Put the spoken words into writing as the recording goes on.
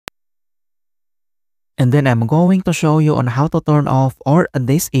And then I'm going to show you on how to turn off or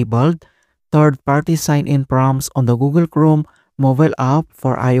disable third-party sign-in prompts on the Google Chrome mobile app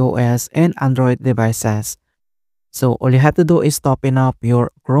for iOS and Android devices. So all you have to do is to open up your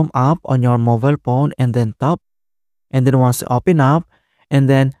Chrome app on your mobile phone and then tap. And then once you open up, and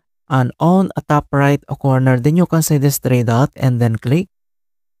then on a top right corner, then you can see this three dot and then click.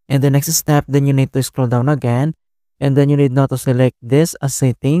 And the next step, then you need to scroll down again. And then you need now to select this as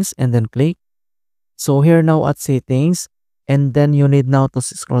settings and then click. So here now at settings, and then you need now to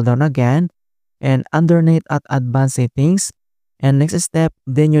scroll down again. And underneath at advanced settings. And next step,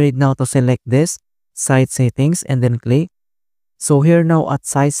 then you need now to select this site settings and then click. So here now at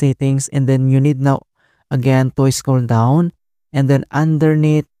site settings, and then you need now again to scroll down, and then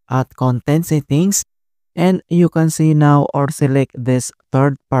underneath at content settings, and you can see now or select this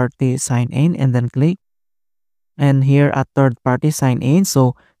third party sign in and then click. And here at third party sign in,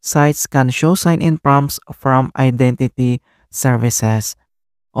 so sites can show sign in prompts from identity services.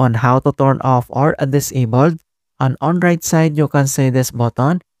 On how to turn off or disable, and on right side you can see this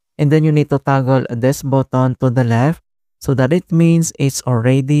button, and then you need to toggle this button to the left so that it means it's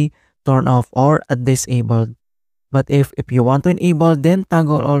already turned off or disabled. But if you want to enable, then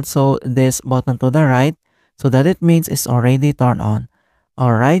toggle also this button to the right so that it means it's already turned on.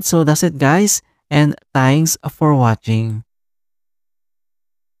 Alright, so that's it guys, and thanks for watching.